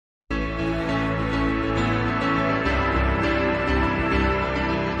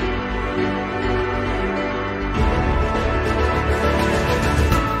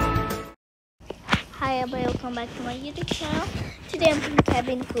Hi everybody, welcome back to my YouTube channel. Today I'm playing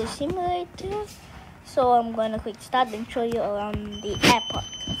Cabin Crew Simulator. So I'm gonna quick start and show you around the airport.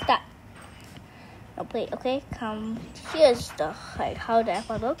 Start. Now play, okay? Here's the how the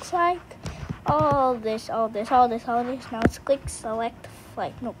airport looks like. All this. Now let's click select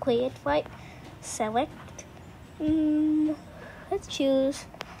flight. No, create flight. Select. Let's choose.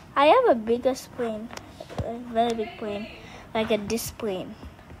 I have a biggest plane, a very big plane, like a this plane.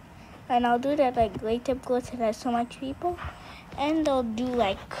 And I'll do that like later because it has so much people. And I'll do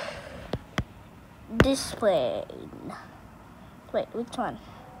like this plane. Wait, which one?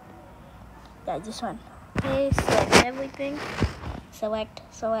 Yeah, this one. Okay, select everything. Select.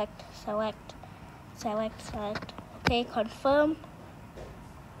 Okay, confirm.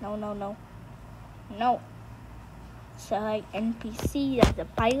 No. Select NPC, that's the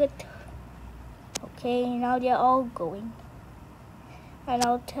pilot. Okay, now they're all going. And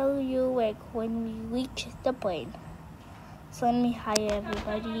I'll tell you like when we reach the plane. So let me hire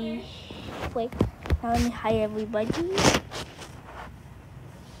everybody. Wait, now let me hire everybody.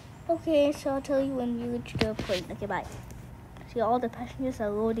 Okay, so I'll tell you when we reach the plane. Okay, bye. See, all the passengers are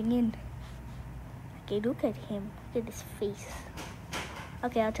loading in. Okay, look at him. Look at his face.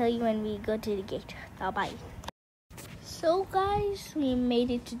 Okay, I'll tell you when we go to the gate. Now, bye. So guys, we made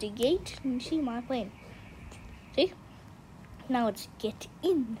it to the gate. And see my plane. See? Now let's get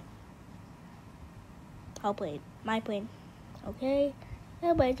in. Our plane, my plane. Okay,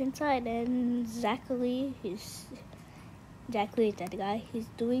 everybody's inside, and Zachary is that guy. He's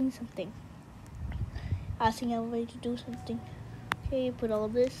doing something. Asking everybody to do something. Okay, put all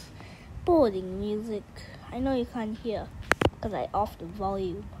this boarding music. I know you can't hear because I off the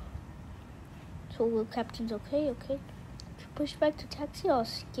volume. So will captain's okay? Push back to taxi or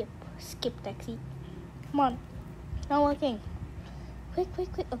skip taxi. Come on, not working. Quick.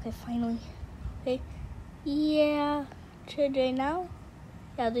 Okay, finally. Okay. Yeah. Should I do it now?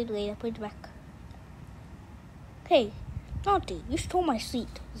 Yeah, I'll do it later. Put it back. Hey, naughty. You stole my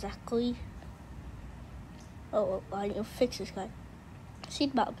seat, Zachary. Oh, I need to fix this guy.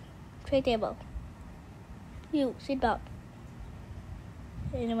 Seatbelt. Tray table. You, seatbelt.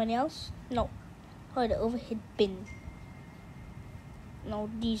 Anyone else? No. Oh, the overhead bin. No,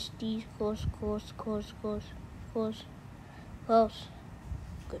 these. Close.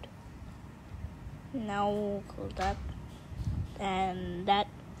 Good. Now close that and that,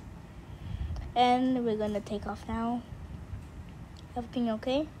 and we're gonna take off now. Everything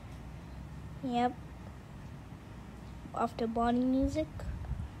okay? Yep. After boarding music.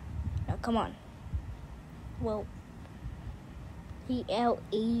 Now come on. Whoa. The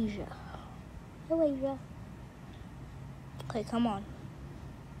Asia. Okay, come on.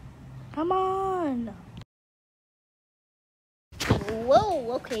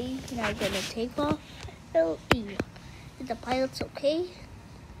 Whoa, okay, now I'm gonna take off. Is the pilots okay?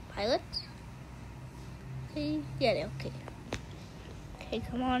 Pilots? Okay, yeah, they're okay. Okay,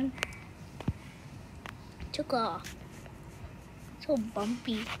 come on. Took off. So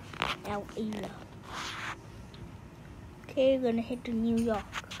bumpy. Asia. Okay, we're gonna head to New York.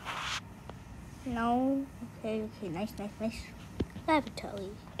 No. Okay, nice.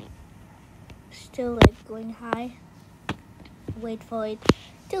 Laboratory. Still like going high. Wait for it.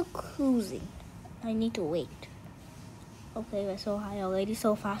 Still cruising. I need to wait. Okay, we're so high already,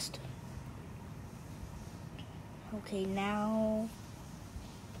 so fast. Okay, now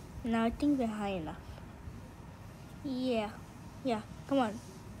I think we're high enough. Yeah, come on.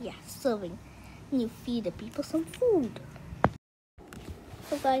 Yeah, serving. And you feed the people some food.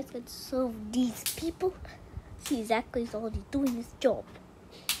 So guys, let's serve these people. See, exactly is already doing his job.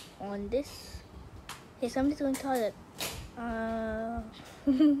 On this. Hey, somebody's going to toilet.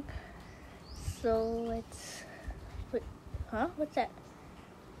 So let's wait, what's that?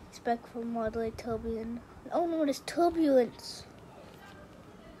 Expect for moderate turbulence. Oh no, there's turbulence.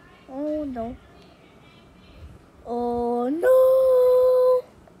 Oh no.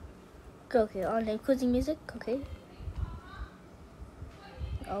 Okay, on the cruising music, okay.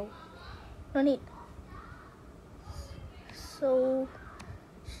 Oh, no need. So,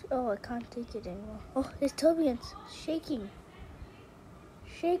 I can't take it anymore. Oh, there's turbulence. Shaking.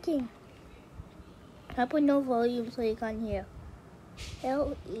 I put no volume so you can't hear.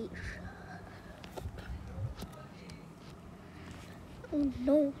 LH. Oh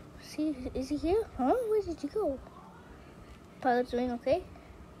no. See, is he here? Huh? Where did he go? Pilot's doing okay?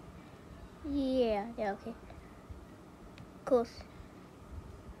 Yeah, okay. Close.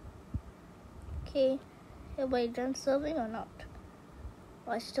 Okay. Everybody done serving or not?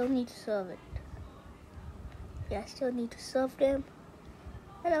 Oh, I still need to serve it. Yeah, I still need to serve them.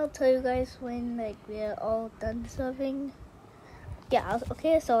 And I'll tell you guys when we're all done serving. Yeah,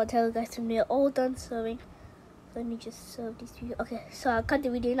 okay, so I'll tell you guys when we're all done serving. Let me just serve these video. Okay, so I'll cut the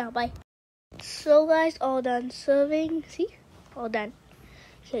video now. Bye. So guys, all done serving. See? All done.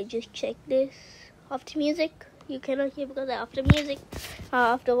 Okay, just check this. Off the music. You cannot hear because I off the music.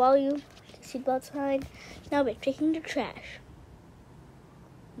 Off the volume. The seatbelt sign. Now we're taking the trash.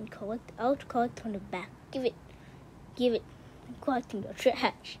 And I'll collect from the back. Give it. I'm collecting your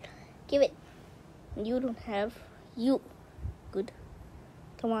trash. Give it. You don't have. You. Good.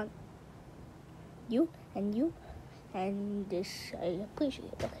 Come on. You. And this. I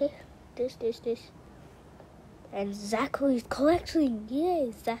appreciate it. Okay? This. And Zachary is collecting.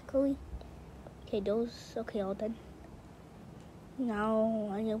 Yay, Zachary. Okay, those. Okay, all done. Now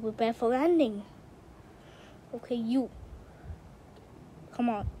I'm gonna prepare for landing. Okay, you. Come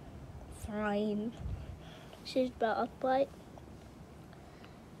on. Fine. Seatbelt upright.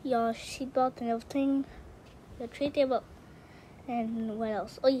 Your seatbelt and everything. Your tray table. And what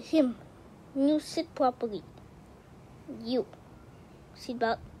else? Oh, him. You sit properly. You.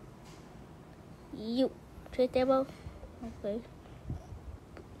 Seatbelt. You. Tray table.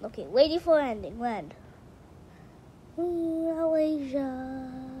 Okay, waiting for landing. Land. Malaysia.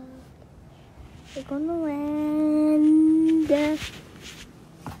 We're gonna land.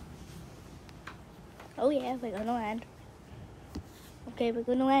 Oh yeah, we're gonna land. Okay, we're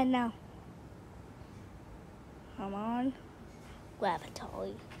gonna land now. Come on. Grab a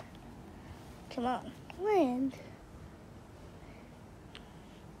toy. Come on. Land.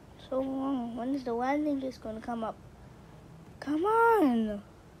 So long. When is the landing just gonna come up? Come on.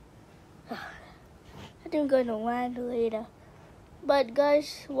 I think I'm gonna land later. But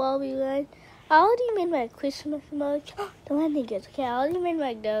guys, while we land, I already made my Christmas merch. The landing is okay. I already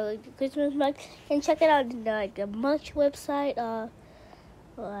made the Christmas merch, and check it out in the merch website.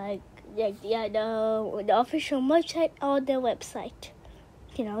 The official merch site on their website.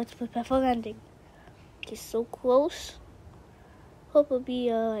 Okay, now let's prepare for landing. Okay, so close. Hope it'll be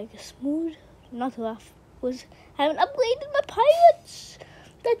smooth, not rough. I haven't upgraded my pirates.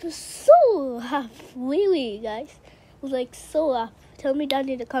 That was so rough, really, guys. It was so rough. Tell me down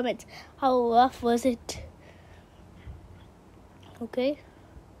in the comments, how rough was it? Okay,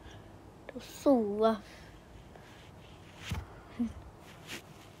 it was so rough.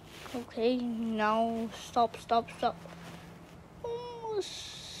 Okay, now stop. Stopped.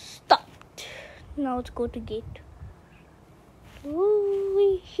 Now let's go to gate.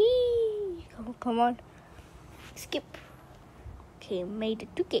 Ooh-wee-hee. Come on. Skip. Okay, made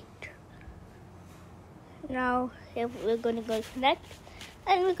it to gate. Now we're gonna go connect,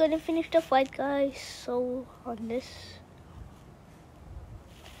 and we're gonna finish the flight, guys. So on this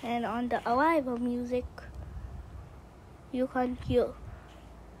and on the arrival music, you can't hear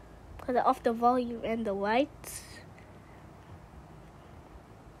because I off the volume and the lights.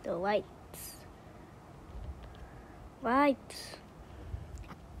 Lights.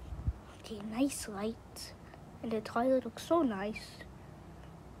 Okay, nice lights. And the toilet looks so nice.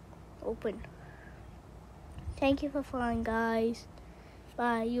 Open. Thank you for flying, guys.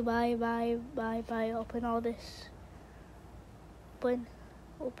 Bye. Open all this. Open.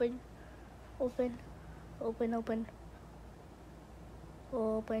 Open.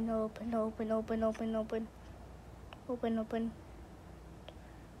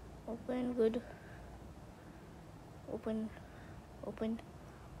 Good. Open.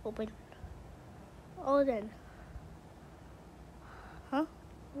 All done. Huh?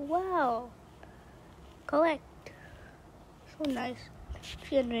 Wow. Collect. So nice.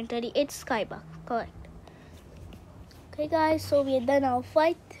 338 skybucks. Collect. Okay, guys. So we are done our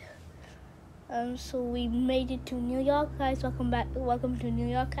flight. So we made it to New York, guys. Welcome back. Welcome to New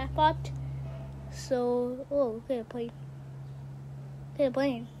York Airport. So, okay, a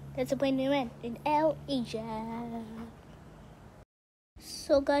plane. That's a plane we went in Asia.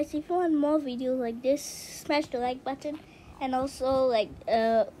 So guys, if you want more videos like this, smash the like button, and also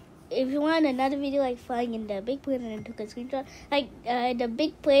if you want another video flying in the big plane and took a screenshot, the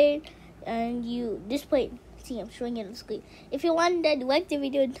big plane and this plane. See, I'm showing it on the screen. If you want that, like the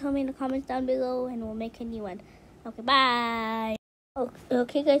video and tell me in the comments down below, and we'll make a new one. Okay, bye.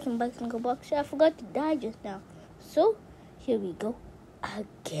 Okay guys, I'm back in Robloxia. I forgot to die just now. So here we go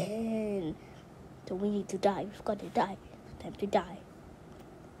again. So we need to die. We've got to die. It's time to die.